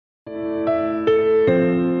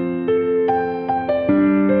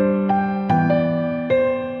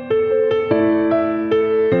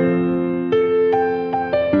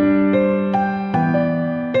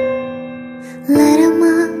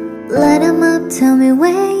tell me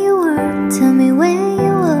where you were, tell me where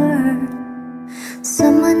you were.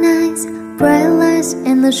 Summer nights, bright lights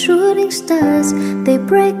and the shooting stars, they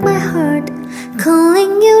break my heart.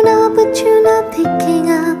 Calling you now but you're not picking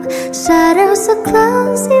up. Shadows are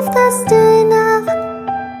close if that's still enough.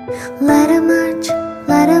 Light a march,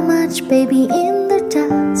 baby in the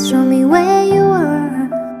dark. Show me where you are.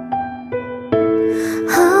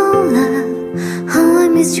 Oh love, how I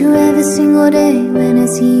miss you every single day when I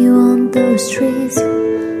see you on those streets.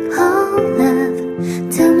 Oh love,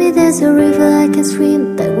 tell me there's a river I can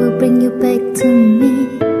swim that will bring you back to me.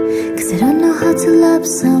 Cause I don't know how to love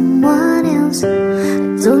someone else, I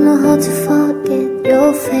don't know how to forget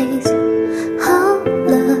your face. Oh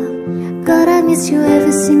love, God I miss you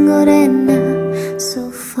every single day now, so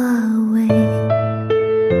far away.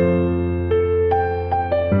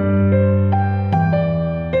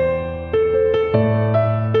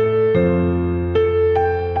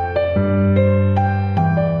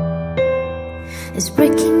 It's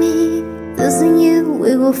breaking me, losing you.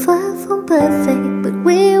 We were far from perfect, but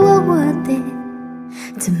we were worth it.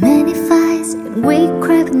 Too many fights and we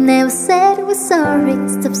cried but never said we're sorry.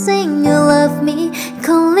 Stop saying you love me,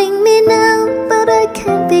 calling me now, but I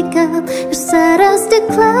can't pick up. Your shadows still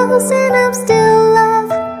close and I'm still alive.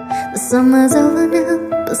 The summer's over now,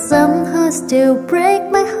 but somehow it still break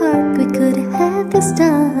my heart. We could have had this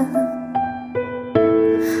time.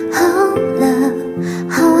 Oh love,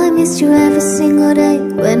 how I miss you every single day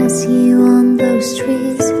when I see you on those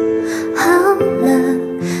streets. Oh love,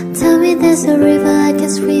 tell me there's a river I can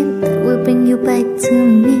swim that will bring you back to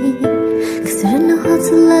me. Cause I don't know how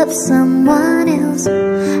to love someone else,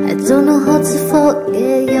 I don't know how to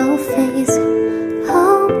forget your face.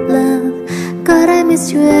 Oh love, God I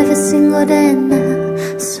miss you every single day now,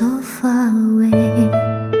 so far away,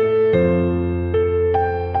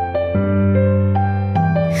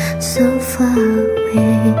 so far away.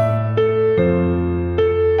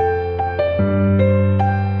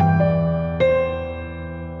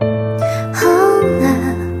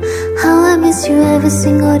 Miss you every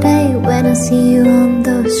single day when I see you on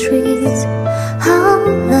those streets. Oh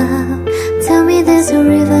love, tell me there's a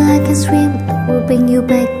river I can swim that will bring you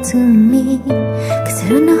back to me. Cause I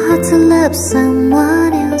don't know how to love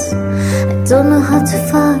someone else, I don't know how to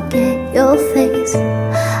forget your face.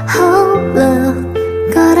 Oh love,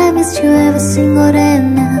 God I miss you every single day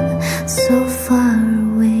now, so far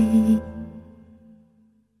away.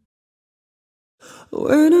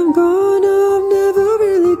 When I'm gone, I'm never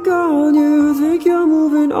really gone. You think you're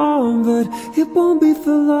moving on, but it won't be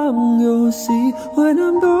for long, you'll see. When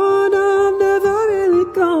I'm gone, I'm never really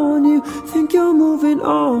gone. You think you're moving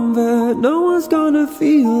on, but no one's gonna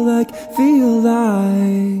feel like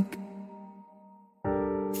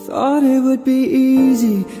Thought it would be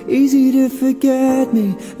easy to forget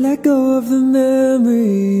me, let go of the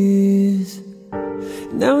memories.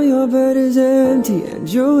 Now your bed is empty and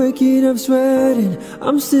you're waking up sweating.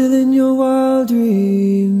 I'm still in your wild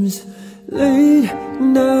dreams. Late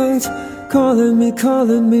nights, calling me,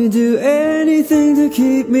 do anything to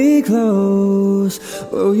keep me close.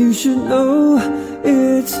 Well, you should know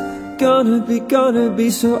it's gonna be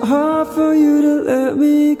so hard for you to let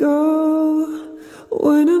me go.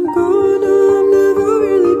 When I'm gone, I'm never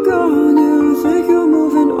really gone. You think you're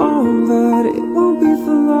moving on, but it won't be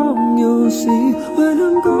for long, you'll see. When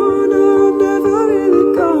I'm gone, I'm never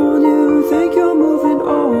really gone. You think you're moving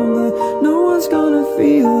on, but no one's gonna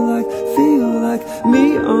feel like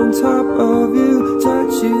me on top of you,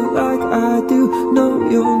 touch you like I do. No,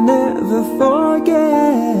 you'll never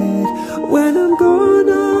forget. When I'm gone,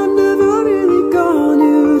 I'm never really gone.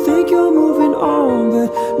 You think you're moving on, but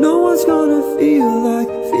no one's gonna feel like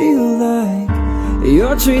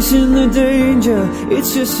you're chasing the danger.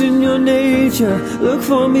 It's just in your nature. Look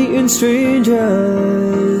for me in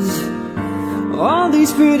strangers. All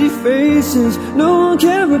these pretty faces, no one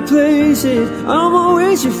can replace it. I'm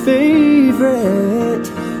always your favorite.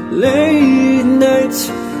 Late nights,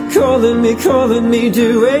 calling me,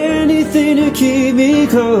 do anything to keep me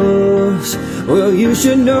close. Well, you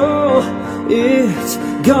should know it's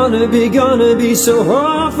gonna be so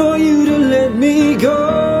hard for you to let me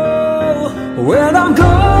go. When I'm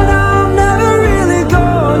gone, I'm never really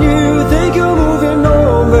gone. You think you're moving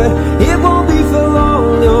on, but it won't be for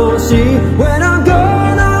long, you'll see. When I'm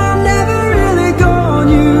gone, I'm never really gone.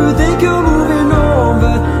 You think you're moving on,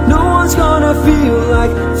 but no one's gonna feel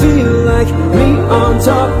like me on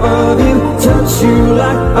top of you, touch you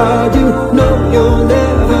like I do. No, you'll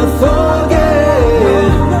never forget.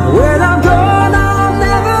 When I'm gone, I'm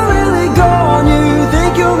never really gone. You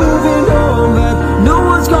think you're moving on, but no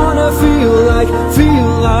one's gonna feel like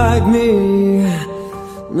me.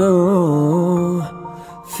 No. don't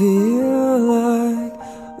feel like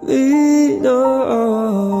me, no,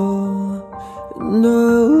 no.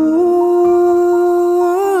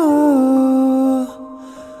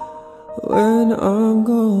 When I'm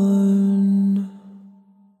gone,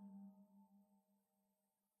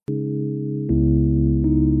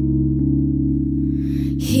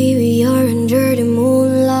 here we are under the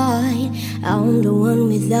moonlight. I'm the one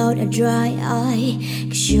without a dry eye,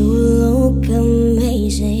 'cause you look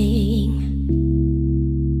amazing.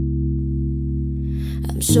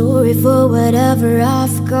 I'm sorry for whatever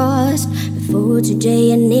I've caused. Before today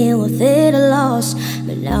I knew I felt lost,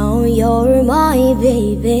 but now you're my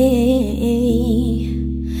baby.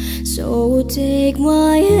 So take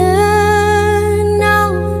my hand now,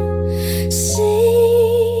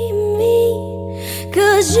 see me,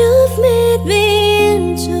 'cause you've made me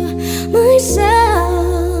into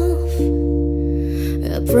myself.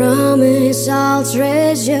 I promise I'll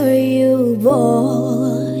treasure you,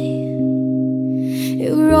 boy.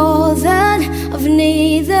 You're all that I've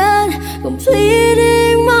needed,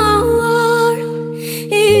 completing my world.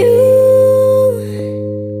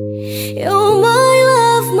 You're my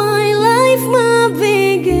love, my life, my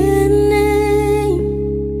beginning.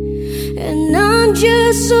 And I'm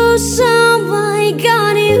just so sad I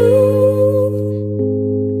got you.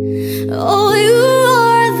 Oh, you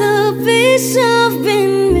are the piece I've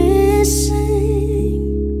been missing.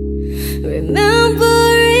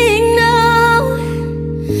 Remembering now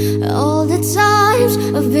all the times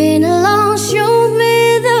I've been alone, showed me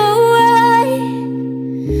the way.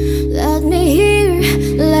 Let me hear,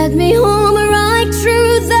 let me home right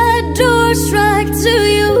through that door, straight to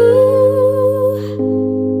you.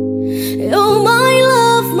 You're my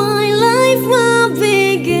love, my life, my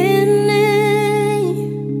beginning.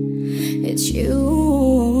 It's you.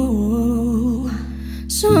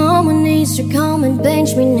 Someone needs to come and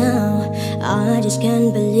bench me now. I just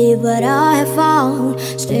can't believe what I have found,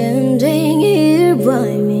 standing here by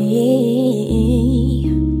me,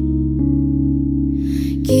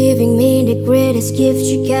 giving me the greatest gift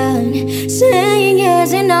you can, saying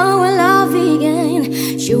yes and now I love again,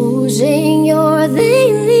 choosing your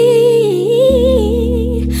daily.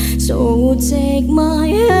 So take my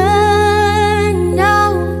hand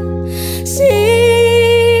now,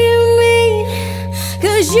 see me,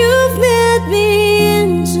 'cause you've made me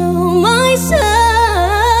into myself.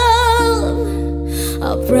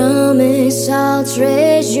 I promise I'll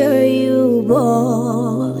treasure you,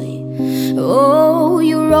 boy. Oh,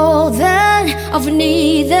 you're all that I've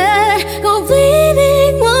needed,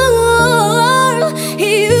 completing my world.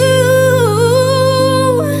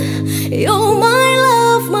 You're my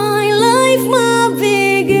love, my life, my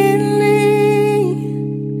beginning.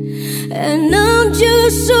 And I'm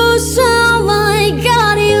just so sad I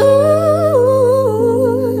got you.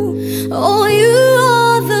 Oh, you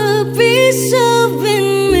are the piece I've been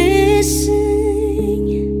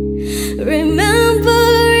missing.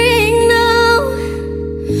 Remembering now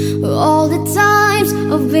all the times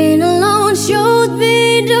I've been alone, showed me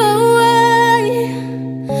the way.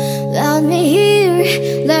 Let me hear,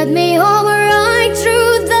 let me home right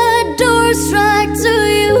through that door, straight to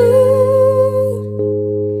you.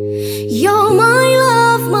 You're my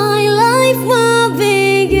love, my life, my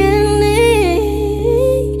beginning.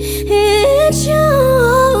 It's you.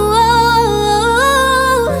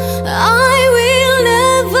 I will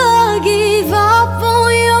never give up on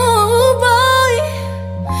you, boy.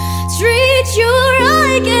 Treat you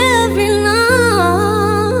right every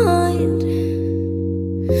night.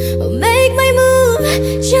 Make my move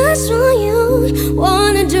just for you.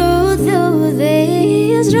 Wanna do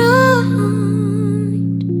this right.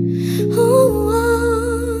 Oh,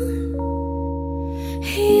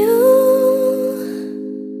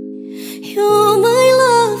 you're my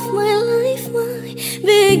love, my life, my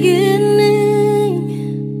beginning.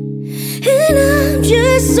 And I'm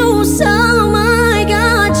just so sad I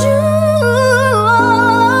got you.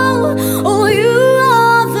 Oh, you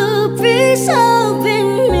are the piece I've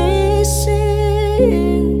been missing.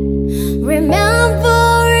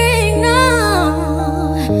 Remembering now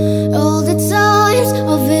all the times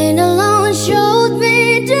I've been alone, showed me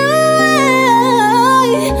the way.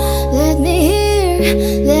 Let me hear,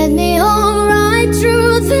 let me home right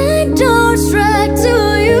through the door, straight to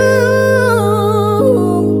you.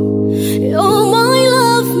 You're my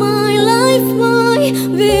love, my life, my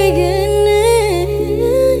beginning.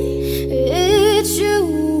 It's you.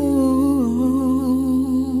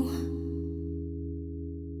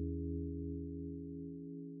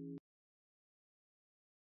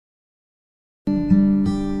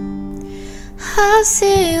 I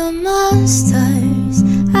see your monsters,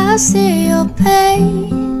 I see your pain.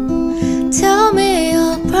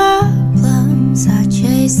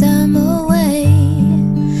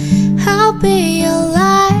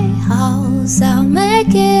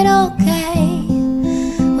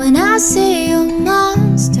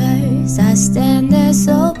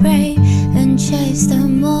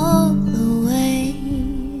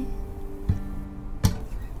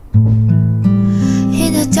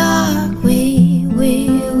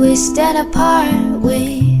 apart.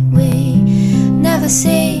 We never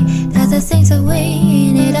see that the things that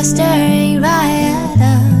we need are staring right at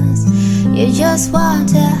us. You just want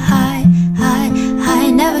to hide,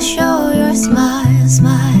 never show your smile,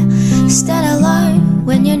 stand alone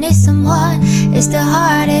when you need someone. It's the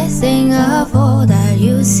hardest thing of all that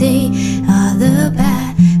you see are the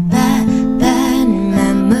bad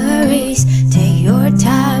memories. Take your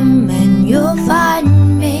time and you'll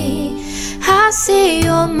find me. I see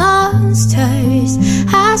your monsters,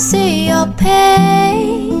 I see your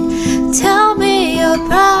pain. Tell me your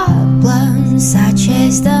problems, I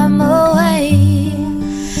chase them away.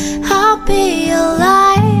 I'll be your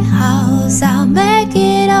lighthouse, I'll make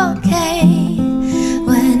it okay.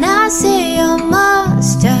 When I see your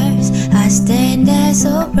monsters, I stand there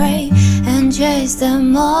so brave and chase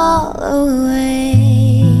them all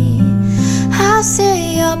away. I'll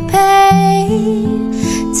see your pain,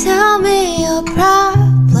 tell me your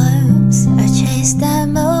problems, I chase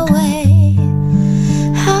them away.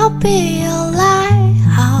 I'll be your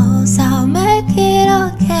lighthouse, I'll make it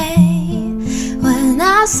okay. When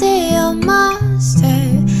I see your monster,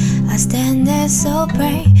 I stand there so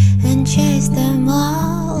brave and chase them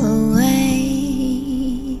all away.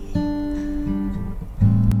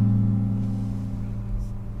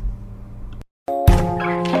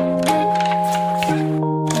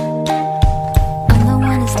 I'm the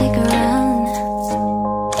one to stick around.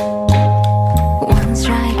 One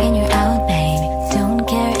strike and you're out, baby. Don't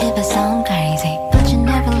care if I sound crazy, but you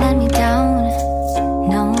never let me down.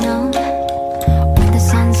 No, no. When the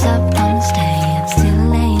sun's up on the stage, I'm still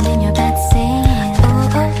laying in your bed singing. Oh,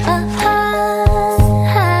 oh, oh, oh.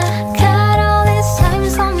 I got all these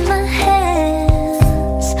times on my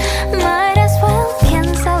hands. Might as well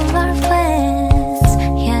cancel our plans.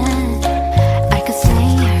 Yeah, I could stay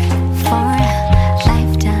here for a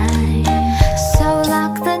lifetime. So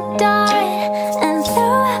lock the door and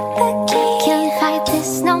throw out the key. Can't fight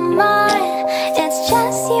this no more. It's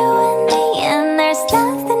just you and me, and there's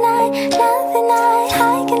nothing I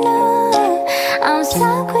can do. I'm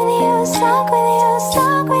stuck with you, stuck with you,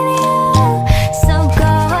 stuck with you. So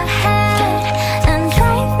go ahead and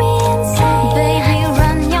drive me insane. Baby,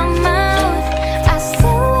 run your mouth, I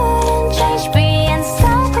still wouldn't change being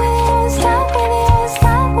stuck with you, stuck with you,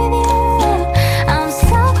 stuck with you. I'm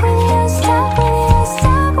stuck with you, stuck with you,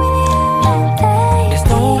 stuck with you, baby. There's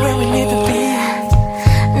nowhere we need to be.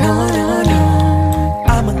 No, no, no.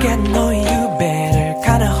 I'ma get to know you better.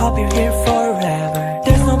 Kinda hope you're here forever.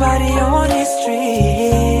 There's nobody on these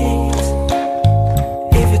streets.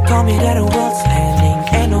 If you told me that the world's ending,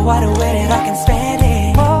 ain't no other way that I can spend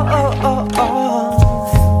it. Oh, oh, oh, oh.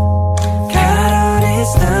 Got all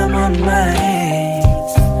this time on my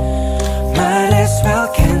hands. Might as well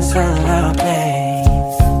cancel our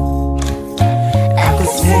plans. I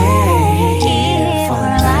could stay here for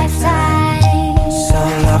a lifetime. So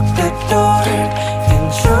lock the door and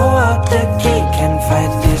throw out the key. Can't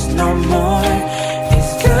fight this no more.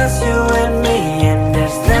 It's just you and me, and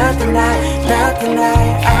there's nothing I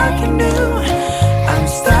can do. I'm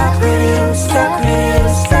stuck with you, stuck with you,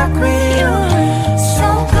 stuck with you. So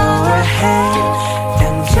go ahead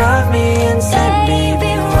and drive me insane,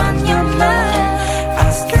 baby, run your mind. I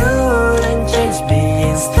still wouldn't change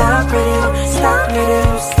being stuck with you, stuck with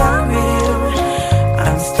you, stuck with you.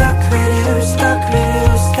 I'm stuck with you, stuck with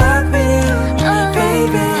you, stuck with you,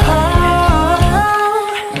 baby.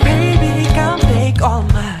 Baby, come take all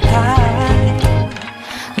my time.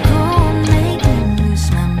 Go and make me lose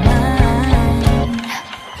my mind.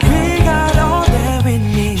 We got all that we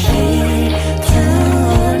need here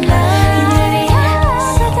Tonight,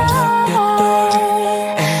 tonight. The door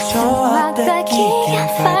and show out the key.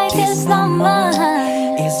 Can't fight this no more.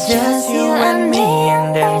 It's just you and me, and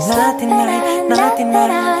there's nothing I'd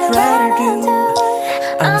rather do.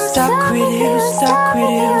 I'm stuck with you, stuck with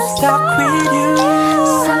you, stuck with you.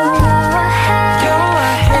 So go ahead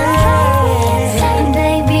and drive me insane,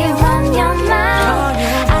 baby, run your mouth.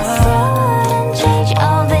 I still wouldn't change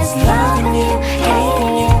all this loving you,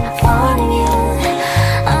 hating you, wanting you.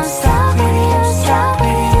 I'm stuck with you, stuck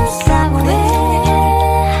with you, stuck with you.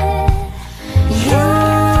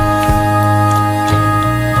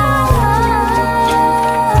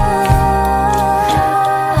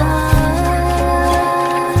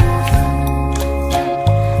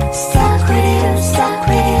 Stuck with you, stuck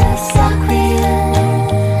with you, stuck with you.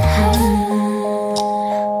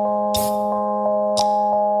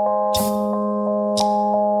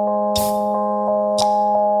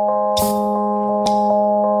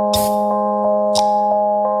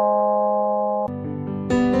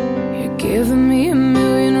 You're giving me a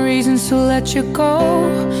million reasons to let you go.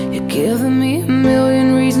 You're giving me a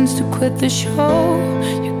million reasons reasons to quit the show.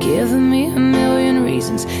 You're giving me a million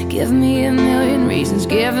reasons, give me a million reasons,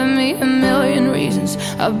 giving me a million reasons,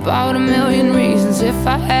 about a million reasons. If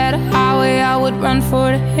I had a highway, I would run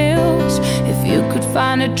for the hills. If you could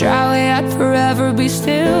find a dry way, I'd forever be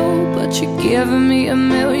still. But you're giving me a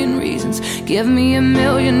million reasons, give me a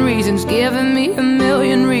million reasons, giving me a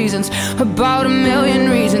million reasons, about a million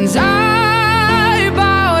reasons. I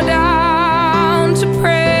bow down to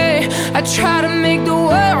pray, I try to make the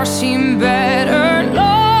world seem better.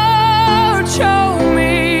 Lord, show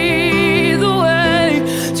me the way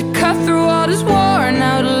to cut through all this worn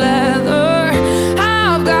out leather.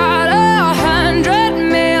 I've got 100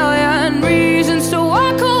 million reasons to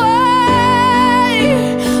walk away,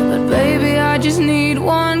 but baby, I just need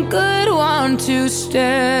one good one to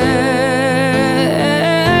stay.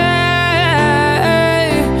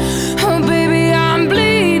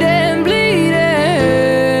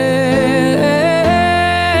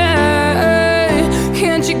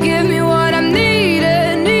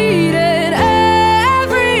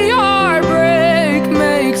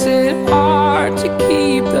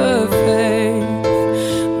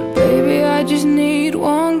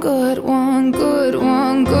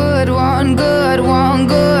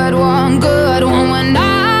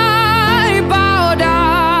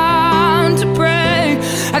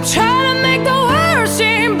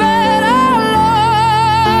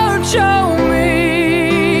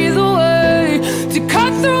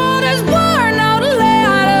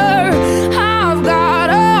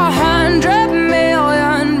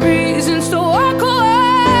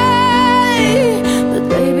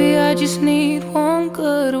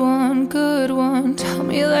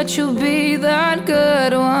 You'll be that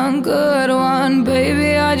good one,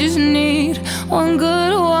 baby. I just need one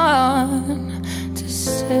good one to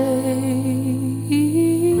say.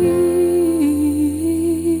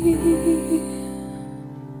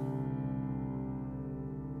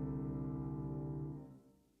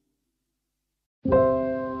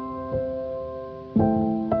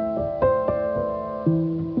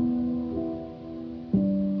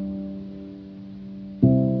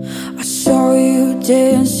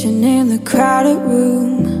 Dancing in the crowded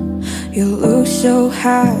room, you look so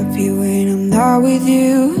happy when I'm not with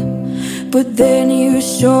you. But then you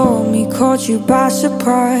saw me, caught you by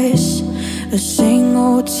surprise, a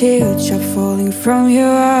single teardrop falling from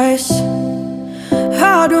your eyes.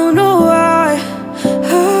 I don't know why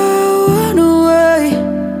I went away.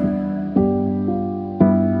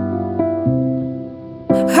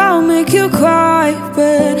 I'll make you cry,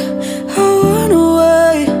 but I went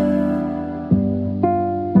away.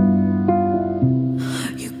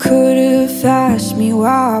 Could have asked me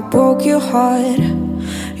why I broke your heart.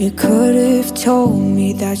 You could have told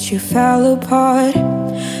me that you fell apart.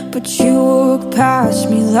 But you walked past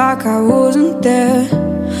me like I wasn't there,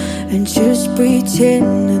 and just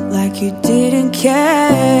pretended like you didn't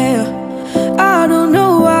care. I don't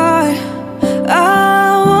know why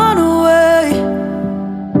I went away.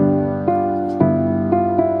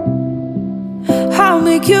 I'll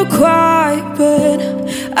make you cry, but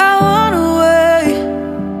I went away.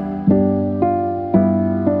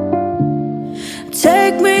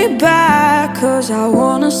 Take me back, cause I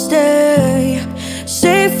wanna stay.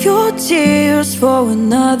 Save your tears for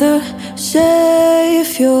another.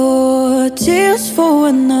 Save your tears for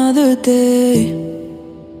another day.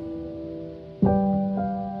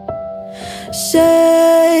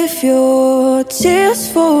 Save your tears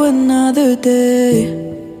for another day.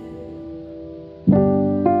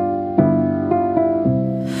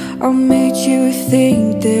 I made you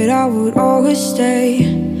think that I would always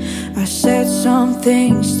stay. I said some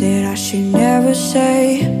things that I should never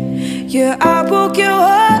say. Yeah, I broke your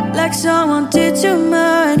heart like someone did to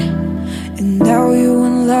mine, and now you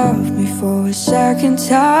won't love me for a second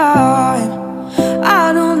time.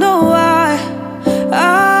 I don't know why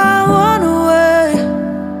I went away.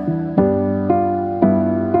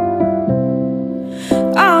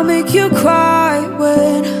 I'll make you cry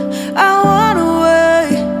when I went away.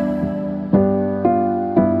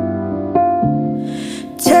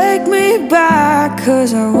 Take me back,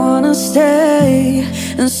 cause I wanna stay,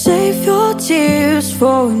 and save your tears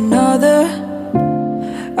for another.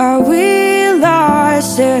 I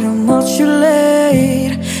realize that I'm much too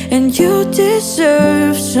late, and you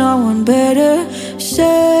deserve someone better.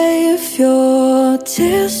 Save your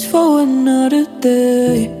tears for another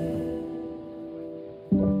day.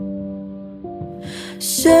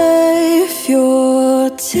 Save your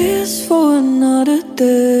tears for another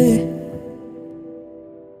day.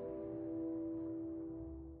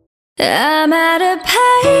 I'm at a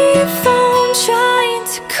payphone trying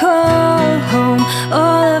to call home.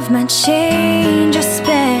 All of my change I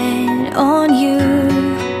spent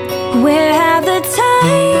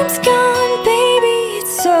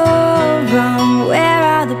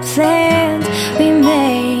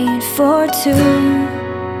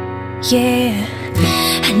yeah.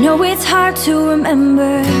 I know it's hard to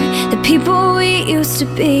remember the people we used to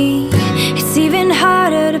be. It's even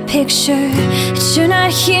harder to picture that you're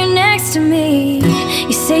not here next to me.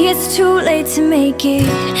 You say it's too late to make it,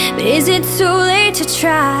 but is it too late to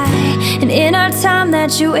try? And in our time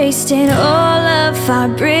that you wasted, all of our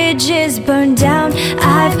bridges burned down.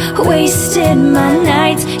 I've wasted my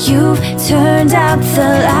nights, you've turned out the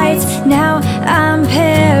lights. Now I'm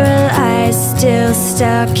paralyzed, still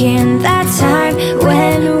stuck in that time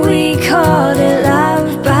when we called it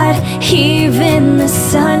love. But even the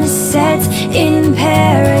sun sets in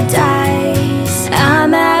paradise.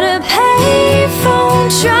 I'm at a payphone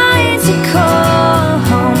trying to call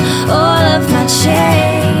home. All of my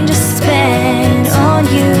change is spent on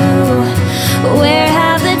you. Where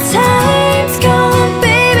have the times gone,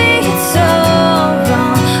 baby? It's so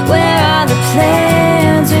wrong. Where are the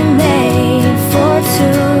plans we made for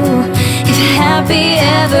two? If happy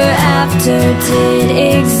ever after did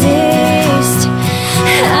exist,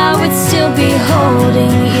 I would still be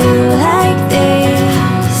holding you like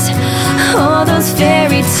this. All those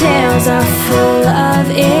fairy tales are full of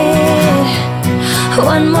it.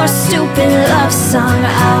 One more stupid love song,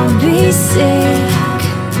 I'll be sick.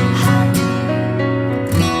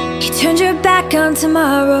 You turned your back on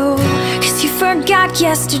tomorrow, 'cause you forgot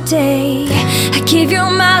yesterday. I gave you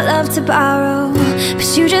my love to borrow, but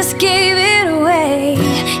you just gave it away.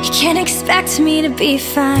 You can't expect me to be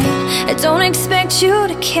fine, I don't expect you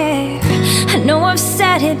to care. I know I've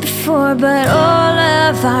said it before, but all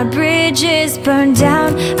of our bridges burned down.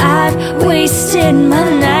 I've wasted my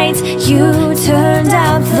nights, you turned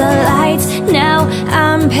out the lights. Now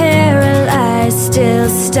I'm paralyzed, still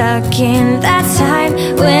stuck in that time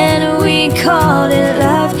when we called it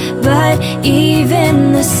love. But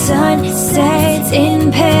even the sun sets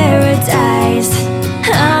in paradise.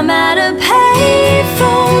 I'm at a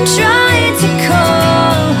payphone trying to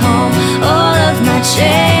call home. All of my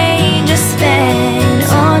change is spent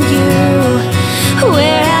on you.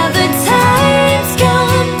 Where have the times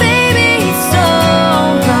gone, baby? It's so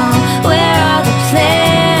wrong. Where are the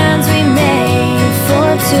plans we made for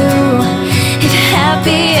two? If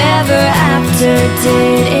happy ever after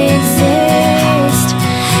did exist,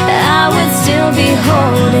 I would still be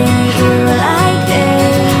holding you like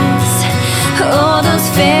this. All those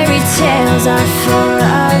fairy tales are full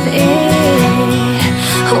of it.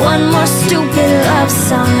 One more stupid love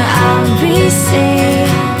song, I'll be sick.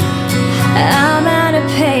 I'm at a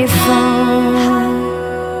payphone.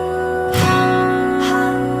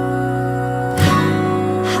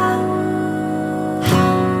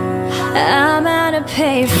 I'm at a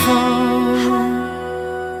payphone.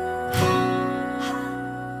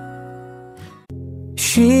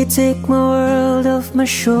 She'd take my world off my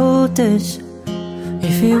shoulders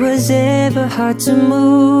if it was ever hard to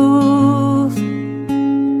move.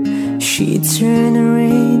 She'd turn the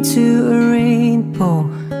rain to a rainbow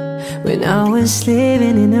when I was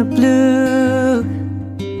living in the blue.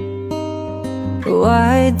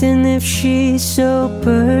 Why then, if she's so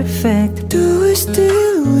perfect, do I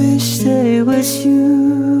still wish that it was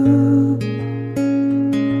you?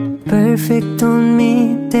 Perfect don't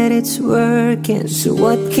mean that it's working, so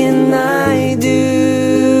what can I do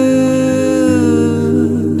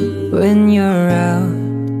when you're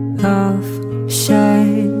out of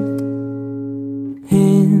sight?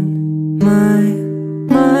 In my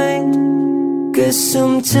mind, 'cause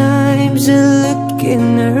sometimes I look in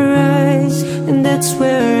her eyes, and that's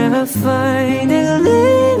where I find a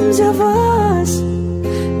glimpse of us.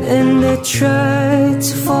 And I try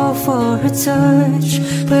to fall for her touch,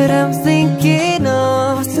 but I'm thinking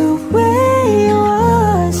of the way it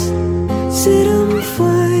was. Said I'm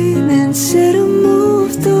fine and said I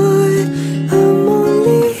moved on. I'm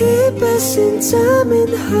only here passing time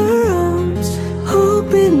in her arms,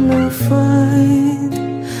 hoping I'll find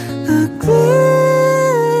a glimpse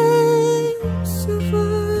of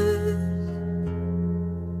us.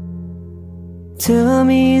 Tell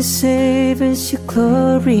me you save us your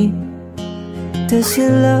glory. Does you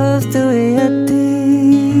love the way I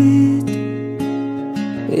did?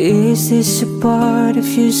 Is this a part of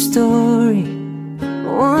your story,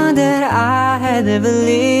 one that I had ever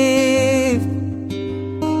lived?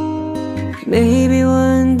 Maybe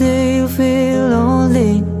one day you'll feel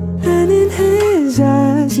lonely, and in his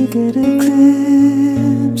eyes you get a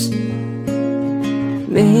glimpse.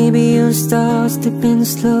 Maybe you'll start slipping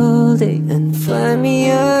slowly and find me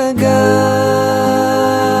a guy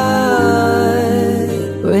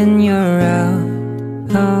when you're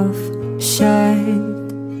out of sight.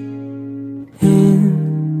 In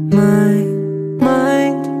my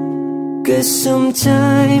mind, 'Cause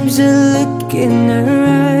sometimes I look in her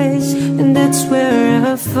eyes, and that's where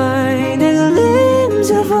I find a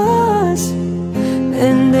glimpse of us.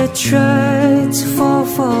 And I try to fall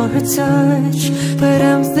for her touch, but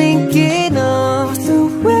I'm thinking of the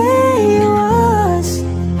way it was.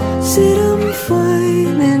 Said I'm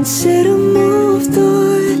fine and said I moved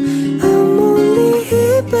on. I'm only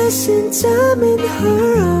here passing time in her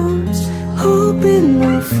arms, hoping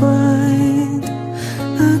we'll find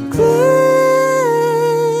a glimpse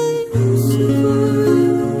of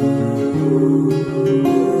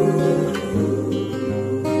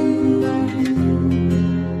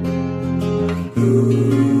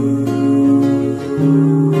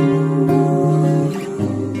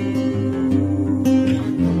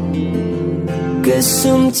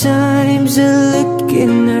sometimes I look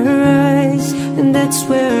in her eyes, and that's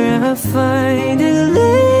where I find a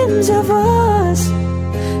glimpse of us.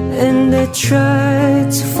 And I try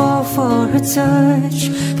to fall for her touch,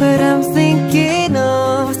 but I'm thinking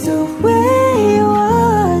of the way it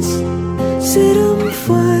was. Said I'm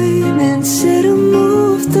fine and said I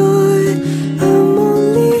moved on. I'm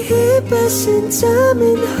only here passing time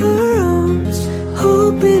in her arms,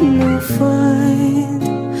 hoping we'll find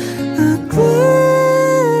a glimpse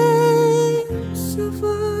of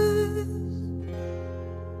us.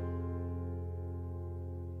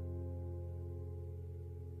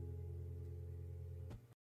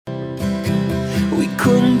 We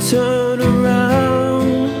couldn't turn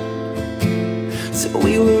around, so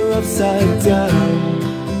we were upside down.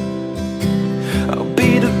 I'll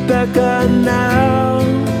be the bad guy now,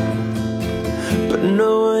 but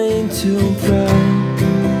no, I ain't too proud.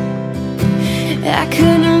 I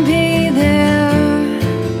couldn't be there,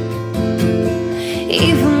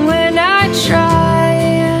 even when I try.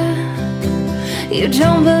 You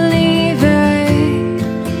don't believe it.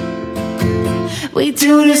 We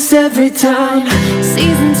do this every time.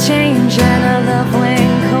 Seasons change and our love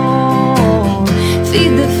went cold.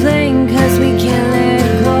 Feed the flame 'cause we can't let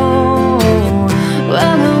go.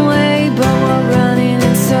 Run away, but we're running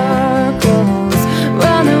in circles.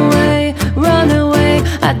 Run away, run away.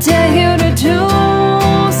 I dare you to do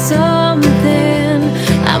something.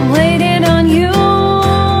 I'm waiting on you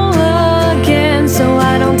again, so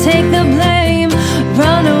I don't take the blame.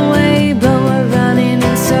 Run away, but we're running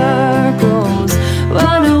in circles.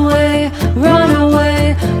 Run away, run away.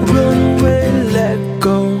 Run away, let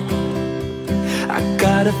go. I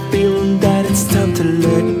got a feeling that it's time to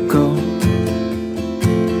let go.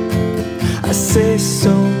 I say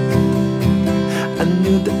so. I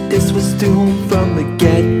knew that this was doomed from the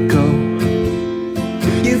get-go.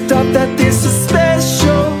 You thought that this was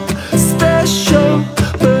special, special,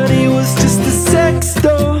 but it was just a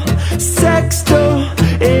sexto, sexto,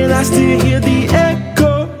 and I still hear the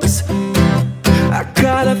echoes. I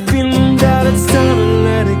got a feeling that it's time to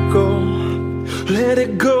let it go, let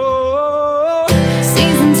it go.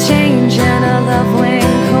 Seasons change and our love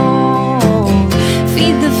went cold.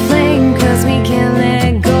 Feed the flame 'cause we can't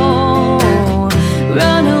let go.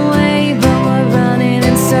 Run away, but we're running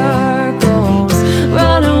in circles.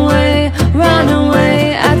 Run away, run away.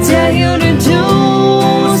 I dare you to do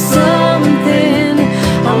something.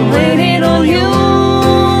 I'm waiting on you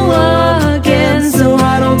again, so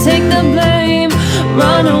I don't take the blame.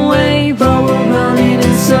 Run away, but we're running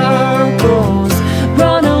in circles.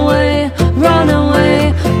 Run away, run away,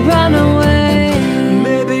 run away.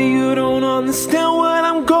 Maybe you don't understand what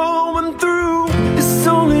I'm going through. It's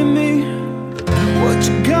only me. What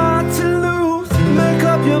you got to lose? Make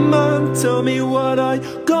up your mind. Tell me what I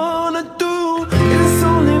gonna do. It's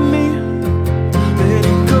only me. Let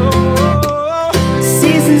it go.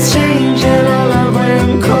 Seasons change and our love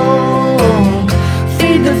went cold.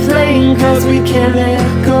 Feed the flame 'cause we can't let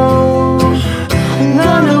go.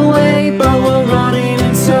 Run away, but we're running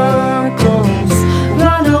in circles.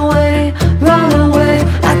 Run away, run away.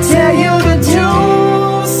 I dare you to do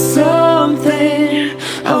something.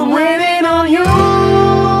 I'm waiting on you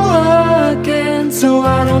again, so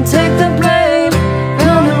I don't take the blame.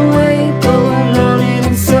 Run away, but we're running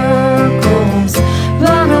in circles.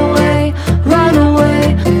 Run away, run away,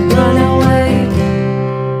 run away.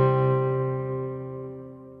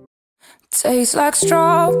 Tastes like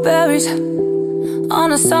strawberries on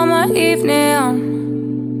a summer evening,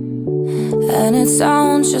 and it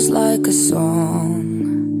sounds just like a song.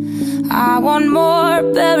 I want more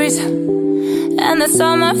berries and the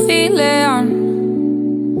summer feeling.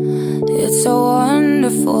 It's so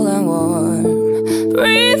wonderful and warm.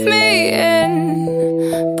 Breathe me in,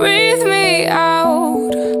 breathe me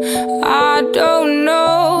out. I don't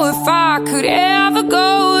know if I could ever go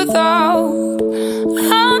without.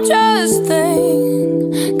 I'm just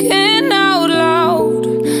thinking out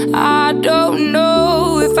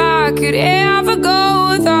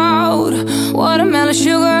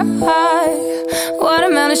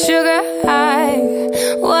watermelon sugar high,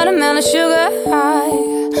 watermelon sugar high,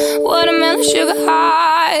 watermelon sugar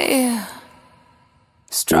high.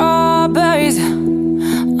 Strawberries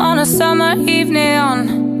on a summer evening.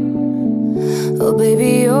 Oh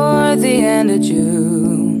baby, you're the end of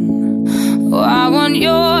June. Oh, I want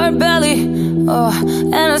your belly, oh,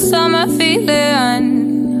 and a summer feeling,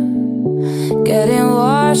 getting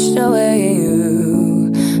washed away in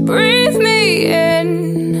you. Breathe me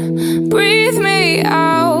in, breathe me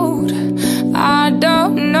out. I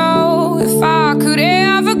don't know if I could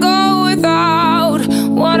ever go without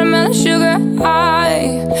watermelon sugar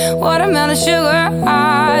high, watermelon sugar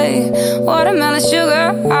high, watermelon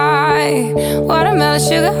sugar high, watermelon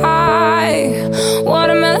sugar high,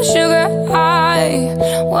 watermelon sugar high,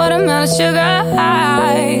 watermelon sugar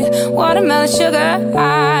high, watermelon sugar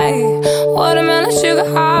high, watermelon sugar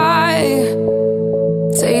high.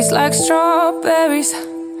 Tastes like strawberries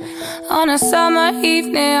on a summer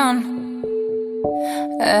evening,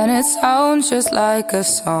 and it sounds just like a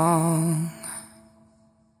song.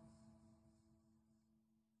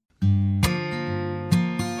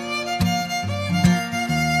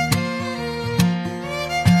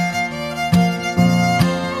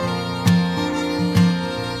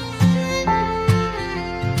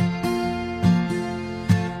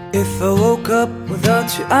 If I woke up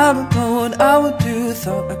without you, I don't know what I would do.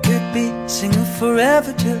 Thought I could be singing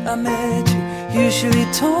forever till I met you. Usually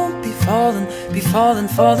don't be falling,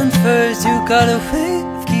 falling first. You got a way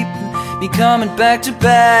of keeping me coming back to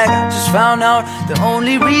back. I just found out the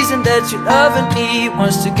only reason that you're loving me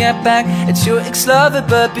wants to get back at your ex-lover.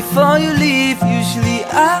 But before you leave, usually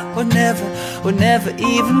I would never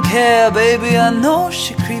even care. Baby, I know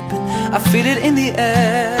she creeping, I feel it in the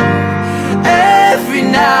air. Every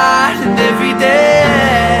night and every day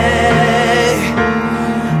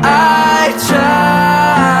I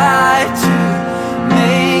try to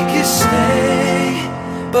make you stay,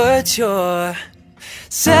 but your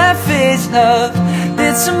savage love,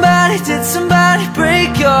 did somebody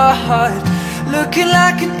break your heart? Looking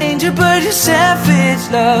like an angel, but you're savage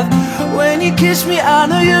love. When you kiss me, I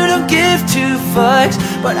know you don't give two fucks,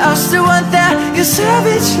 but I still want that, your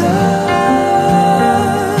savage love.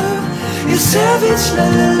 You're savage, la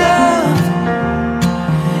la la.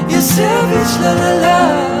 You're savage, la la la.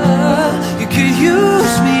 You could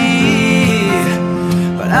use me,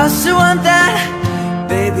 but I still want that.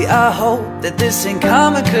 Baby, I hope that this ain't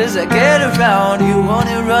common, cause I get around. You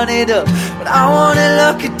wanna run it up, but I wanna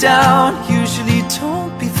lock it down. Usually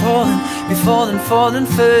don't be falling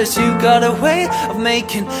first. You got a way of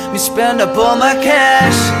making me spend up all my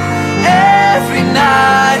cash. Every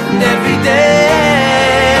night and every day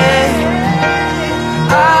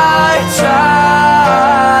I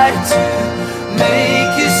try to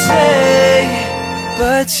make you stay,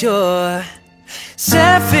 but your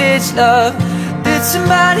savage love, did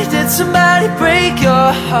somebody break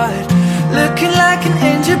your heart? Looking like an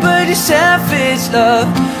angel, but you're savage love.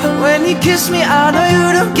 When you kiss me, I know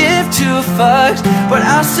you don't give two fucks, but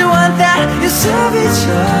I still want that, your savage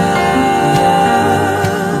love.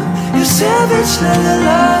 Your savage la la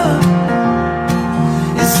love.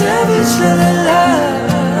 Your savage la la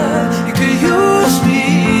love. You could use me,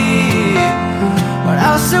 but I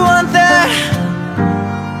still want that.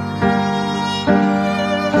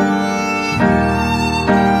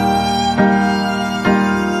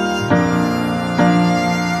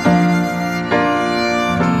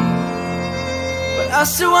 But I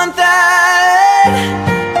still want that.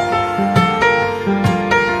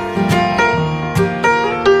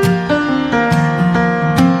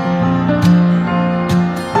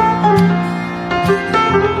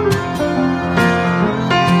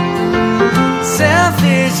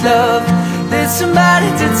 Love, did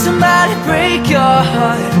somebody break your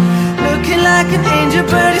heart? Looking like an angel,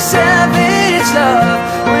 but you're savage love.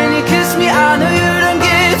 When you kiss me, I know you don't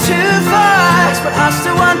give two fucks, but I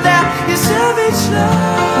still want that, your savage love.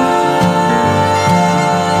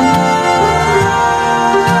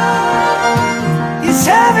 Your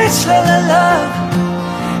savage la la love.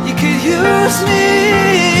 You could use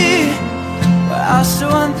me, but I still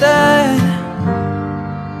want that.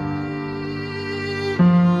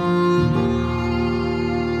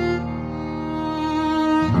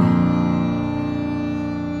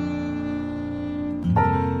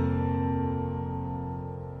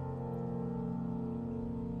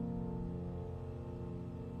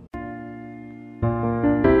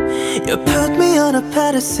 You put me on a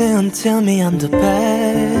pedestal and tell me I'm the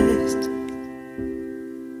best.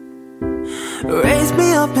 Raise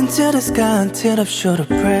me up into the sky until I'm short of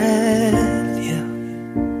breath, yeah.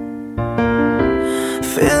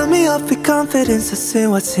 Fill me up with confidence, I say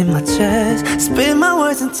what's in my chest. Spit my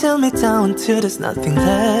words and tell me down till there's nothing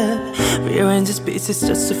left. Rearrange these pieces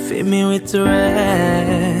just to fit me with the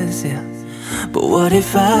rest, yeah. But what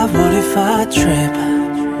if I trip?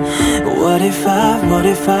 What if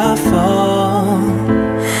I fall?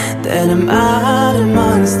 Then am I the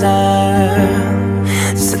monster?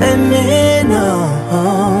 Just let me know.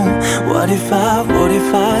 What if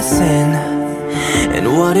I sin? And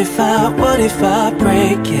what if I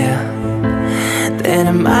break, yeah? Then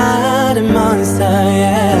am I the monster,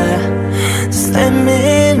 yeah? Just let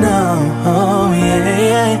me know, yeah.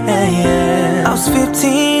 I was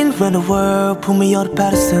 15 when the world put me on the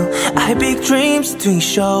pedestal. I had big dreams, doing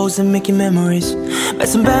shows and making memories. Made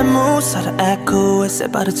some bad moves, how to act cool,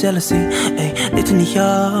 except by the jealousy. Ay, lived in New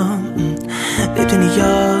York, lived in New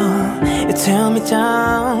York. You turn me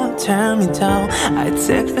down, turn me down. I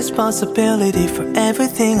take responsibility for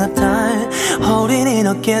everything I've done. Holding it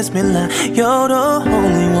against me like you're the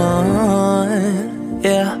only one,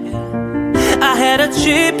 yeah. I had a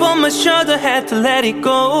chip on my shoulder, had to let it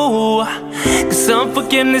go. Cause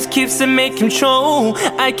unforgiveness keeps it make control.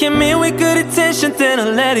 I came in with good intention, then I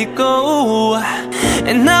let it go.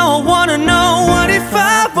 And now I wanna know, what if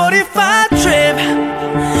I trip?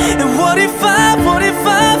 And what if I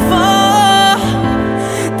fall?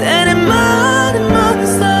 Then am I the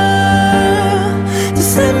monster?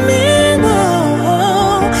 Just let me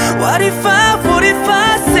know. What if I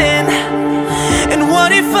sin? And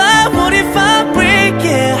what if I break,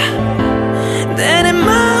 yeah? Then am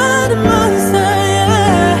I the monster,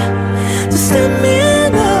 yeah? Just let me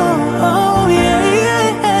know, yeah.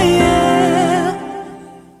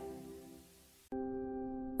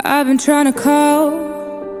 I've been trying to call,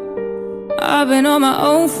 I've been on my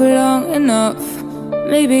own for long enough.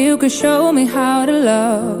 Maybe you could show me how to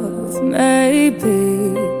love.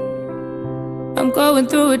 Maybe I'm going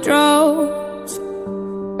through a drought.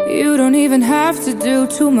 You don't even have to do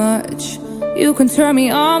too much. You can turn me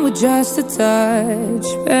on with just a touch,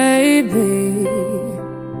 baby.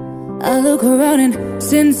 I look around and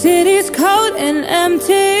Sin City's cold and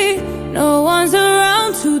empty. No one's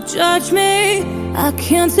around to judge me. I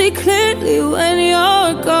can't see clearly when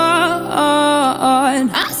you're gone.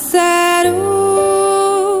 I said,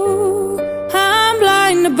 ooh, I'm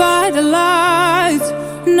blinded by the lights.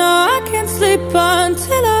 No, I can't sleep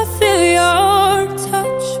until I feel your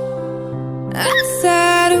touch. I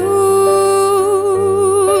said, ooh,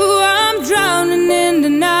 I'm drowning in the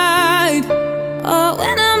night. Oh,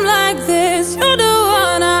 when I'm like this, you're the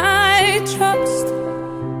one I trust.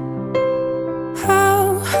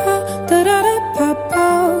 How, da da da pa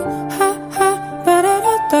pow, ha ba da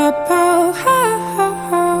da da pow, how.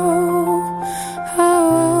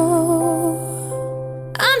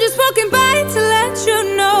 I'm just walking by to let you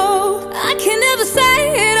know I can never say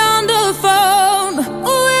it on the phone.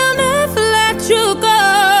 We'll never let you go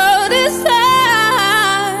this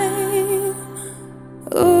time.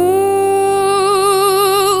 Ooh,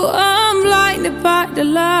 I'm blinded by the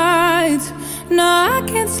lights. No, I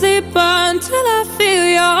can't sleep until I feel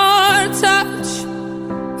your touch.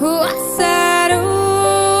 Ooh, I said,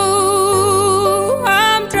 ooh,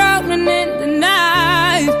 I'm drowning in the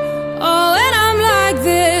night. Oh, when I'm like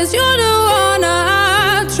this, you're the one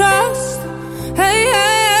I trust. Hey,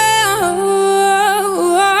 hey, oh,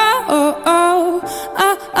 oh, oh,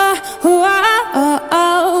 oh, oh, oh,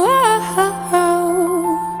 oh,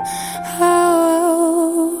 oh.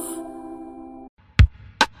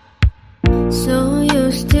 So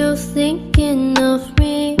you're still thinking of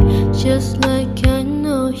me, just like I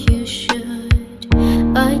know you should.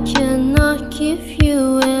 I cannot give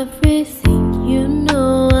you everything, you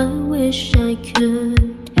know I wish I could.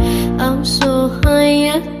 I'm so high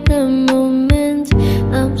at the moment,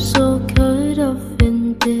 I'm so caught up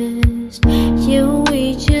in this. Yeah,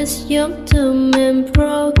 we just young, dumb and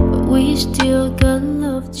broke, but we still got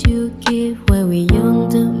love to give. When we young,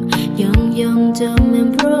 dumb, young, dumb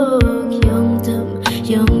and broke. Young,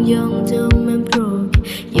 dumb and broke.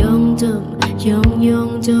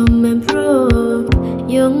 Young, dumb and broke.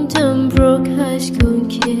 Young, dumb, broke high school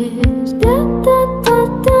kids. Da da da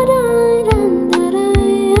da da da da da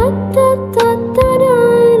da da da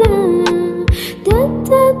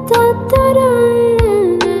da da da.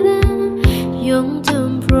 Young,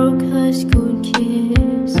 dumb, broke high school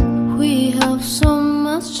kids. We have so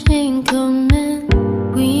much in common.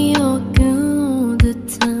 We all go the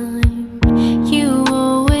time. You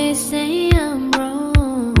always say I'm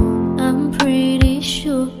wrong. I'm pretty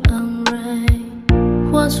sure I'm right.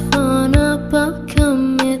 What's fun about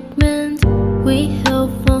commitment? We have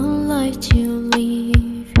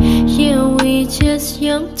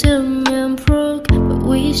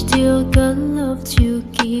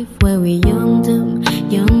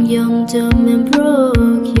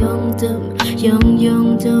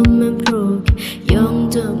dumb and broke. Young,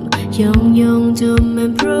 dumb, young, dumb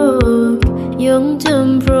and broke. Young,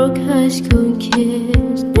 dumb, broke high school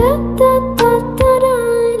kids. Da da da da da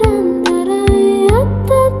da da da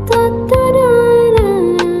da da da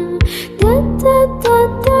da da da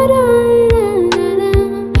da da.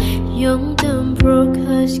 Young, dumb, broke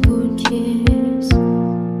high school kids.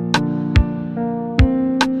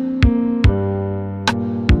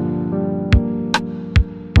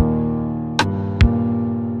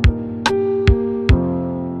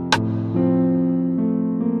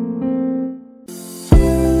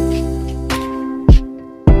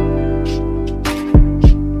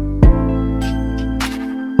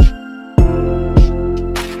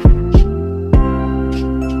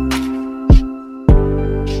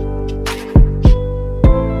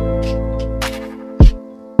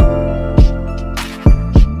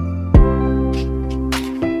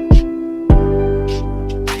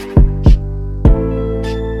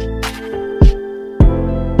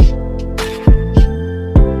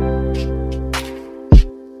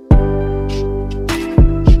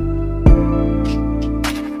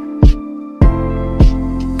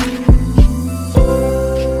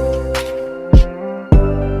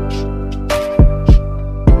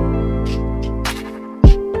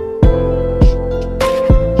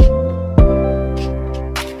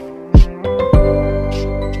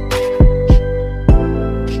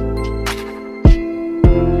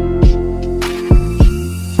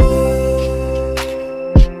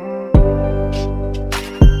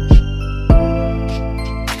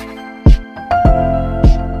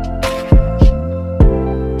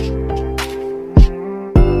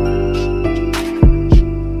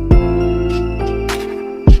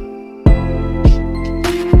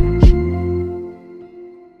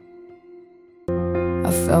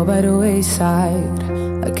 Fell by the wayside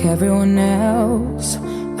like everyone else.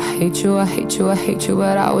 I hate you, I hate you, I hate you,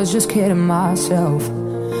 but I was just kidding myself.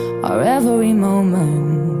 Our every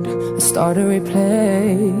moment I start to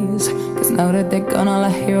replace, cause now that they're gone, all I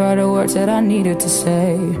hear are the words that I needed to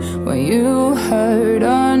say. When you hurt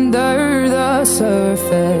under the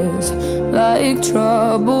surface, like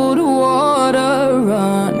troubled water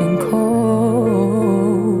running cold.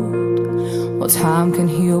 Well, time can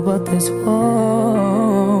heal, but this won't.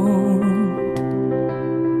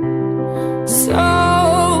 So,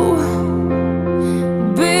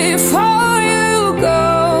 before you go,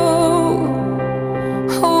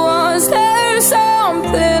 was there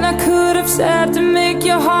something I could have said to make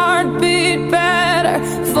your heart beat better?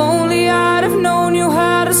 If only I'd have known you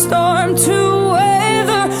had a storm to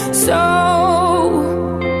weather. So,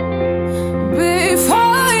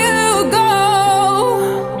 before you go,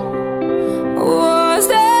 was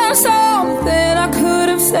there something I could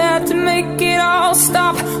have said to make it all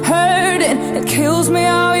stop hurting? It kills me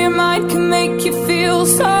how your mind can make you feel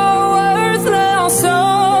so worthless. So,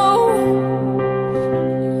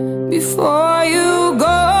 before you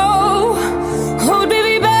go, would we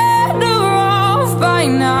be better off by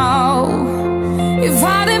now if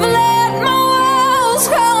I'd have let my walls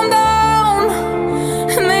come down?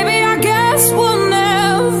 Maybe I guess we'll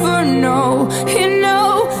never know. You know,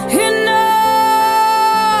 you know.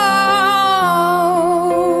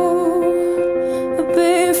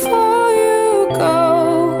 Before you go,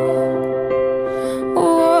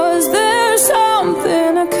 was there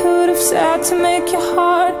something I could have said to make your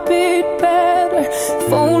heart beat better?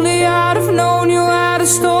 If only I'd have known you had a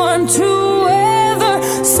storm to weather.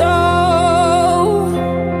 So,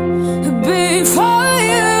 before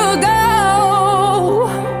you go,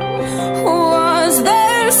 was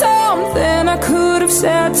there something I could have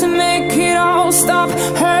said to make it all stop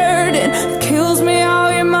hurting? It kills me how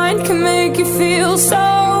your mind can make you feel so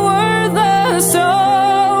worthless. So,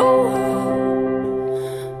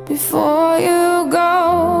 before you go.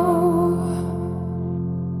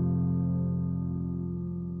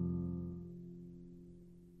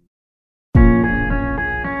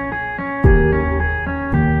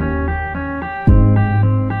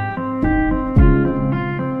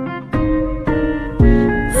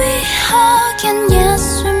 We hug and yes,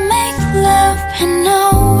 we make love, and no,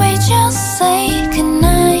 we just say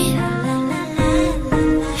goodnight.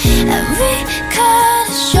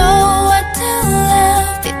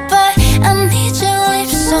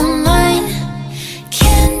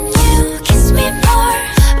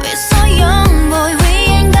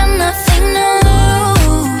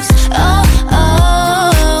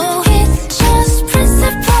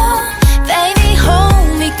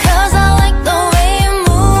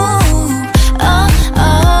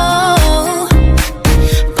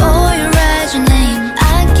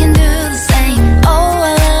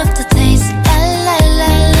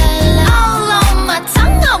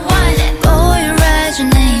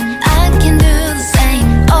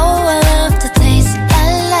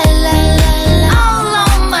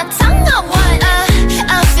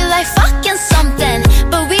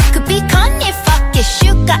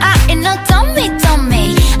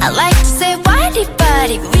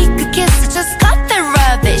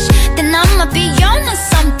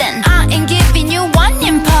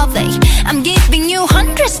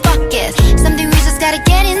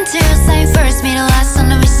 to say first, middle, last on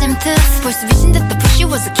the wishing tooth. 벌써 미친듯 push you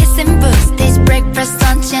was a kissing booth. This breakfast,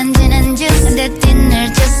 lunch, and gin and juice, and that dinner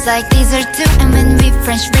just like dessert too. And when we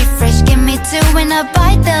refresh, give me two. When I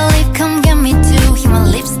bite the lip, come get me two. He want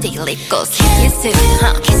lipstick, lip gloss, kiss too.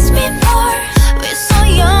 Kiss me more, we're so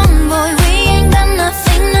young, boy, we ain't got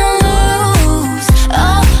nothing to lose.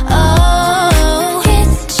 Oh, oh,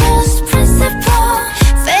 it's just principle.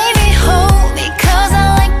 Baby, hold me, 'cause I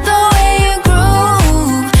like the way you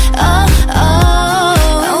groove. Oh,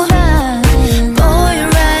 oh, boy,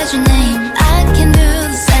 write your name, I can do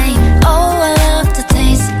the same. Oh, I love the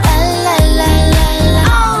taste, la la la la la.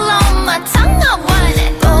 All on my tongue, I want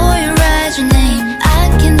it. Boy, write your name, I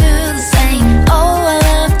can do the same. Oh, I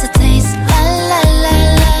love the taste, la la la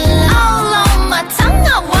la la. All on my tongue,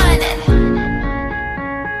 I want it.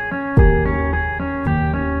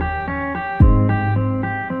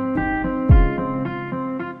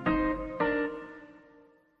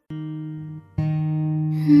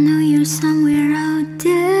 I know you're somewhere out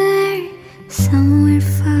there, somewhere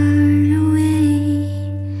far away.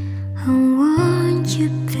 I want you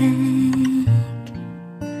back,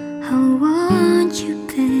 I want you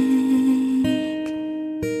back.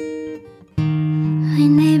 My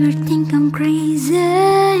neighbor think I'm crazy,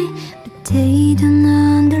 but they don't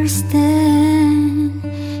understand.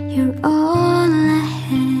 You're all I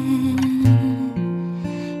had,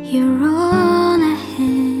 you're all I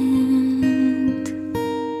had.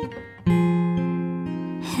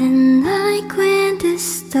 And like when the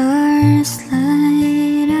stars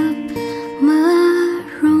light up my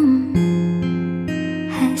room,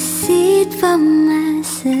 I sit by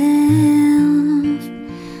myself,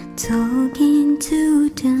 talking to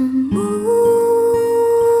the moon,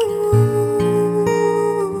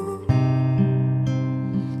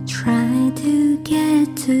 try to get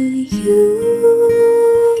to you.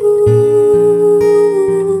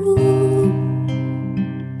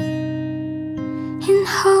 In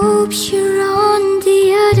hopes you're on the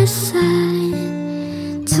other side,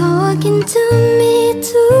 talking to me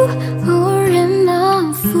too. Or am I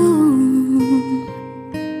a fool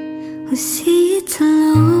who sits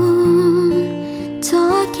alone,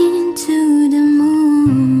 talking to the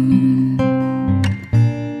moon?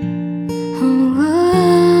 Oh,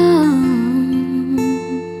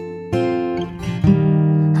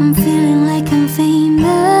 I'm feeling like I'm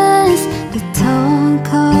famous, the talk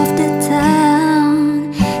of the town.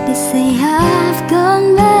 They say I've gone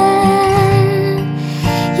mad,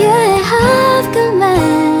 yeah, I've gone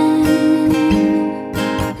mad.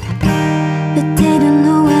 But they don't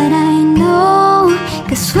know what I know,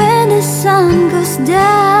 'cause when the sun goes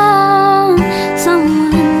down,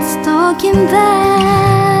 someone's talking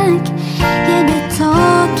back. Yeah, they're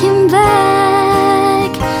talking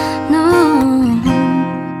back. No.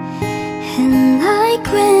 And like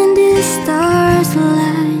when the stars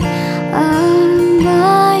light up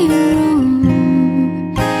my room,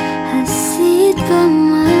 I sit by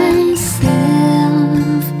myself,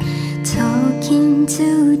 talking to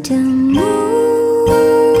the moon,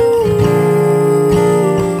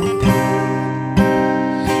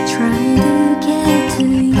 try to get to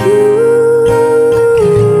you.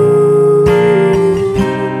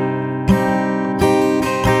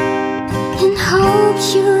 In hopes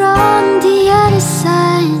you're on the other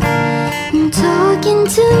side, and talking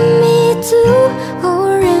to me too.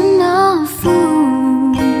 Or am I a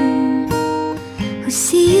fool who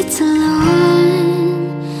sits alone,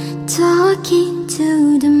 talking to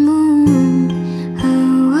the moon? Oh,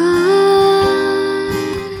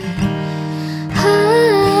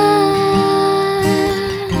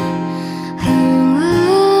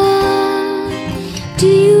 do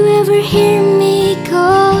you ever hear me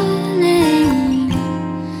calling?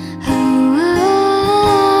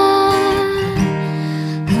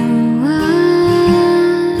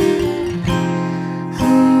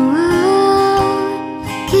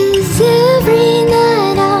 Cause every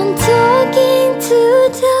night I'm talking to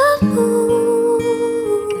the moon,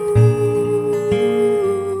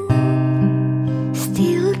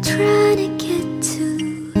 still try to get to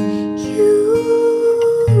you.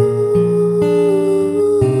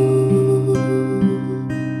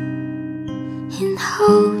 In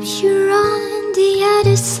hopes you're on the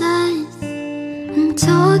other side, and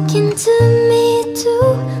talking to me too.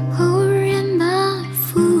 Or am I a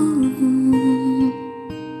fool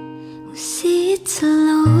who sits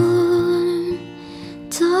alone,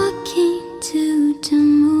 talking to the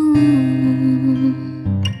moon?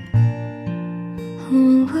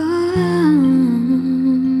 Oh, I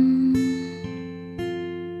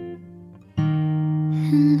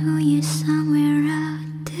know you're somewhere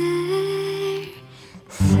out there,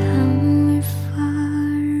 somewhere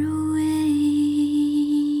far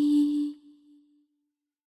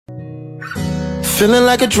Feeling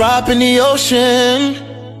like a drop in the ocean,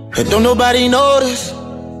 and don't nobody notice.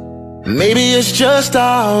 Maybe it's just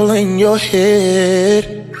all in your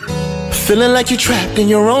head. Feeling like you're trapped in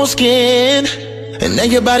your own skin, and now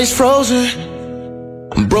your body's frozen.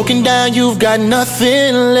 I'm broken down, you've got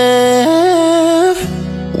nothing left.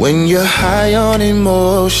 When you're high on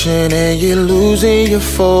emotion and you're losing your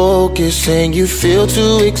focus and you feel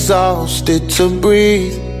too exhausted to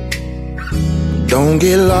breathe, don't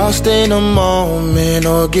get lost in a moment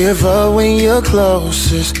or give up when you're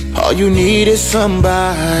closest. All you need is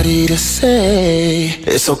somebody to say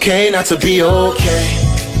it's okay not to be okay.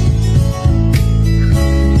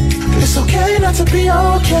 It's okay not to be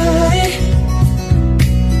okay.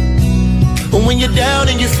 When you're down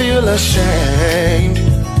and you feel ashamed,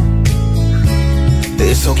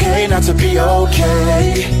 it's okay not to be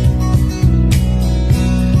okay.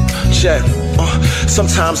 Check.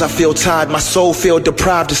 Sometimes I feel tired, my soul feel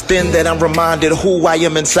deprived. It's then that I'm reminded who I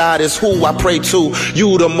am inside is who I pray to.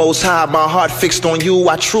 You the most high, my heart fixed on you,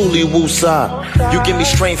 I truly woosah. You give me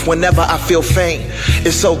strength whenever I feel faint.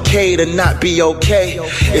 It's okay to not be okay.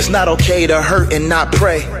 It's not okay to hurt and not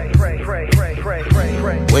pray.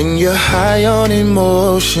 When you're high on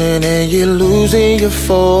emotion and you're losing your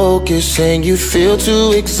focus and you feel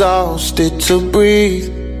too exhausted to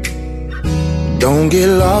breathe, don't get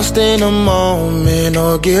lost in a moment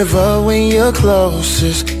or give up when you're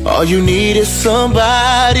closest. All you need is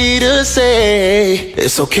somebody to say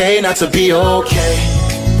it's okay not to be okay.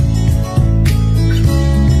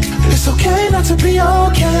 It's okay not to be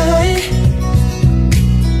okay.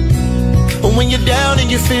 When you're down and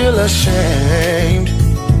you feel ashamed,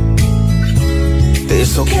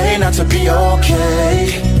 it's okay not to be okay.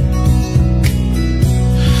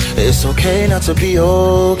 It's okay not to be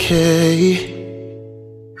okay.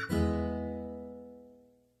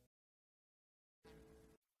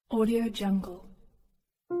 Audio Jungle.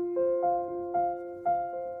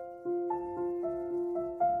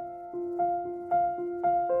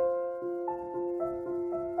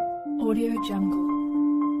 Audio Jungle.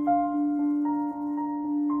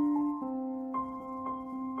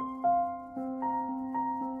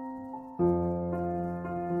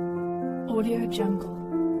 Audio Jungle.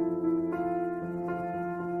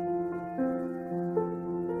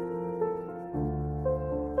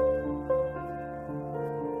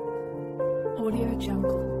 Audio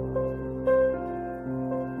Jungle.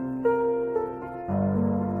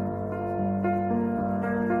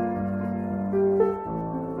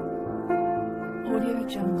 Audio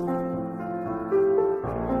Jungle.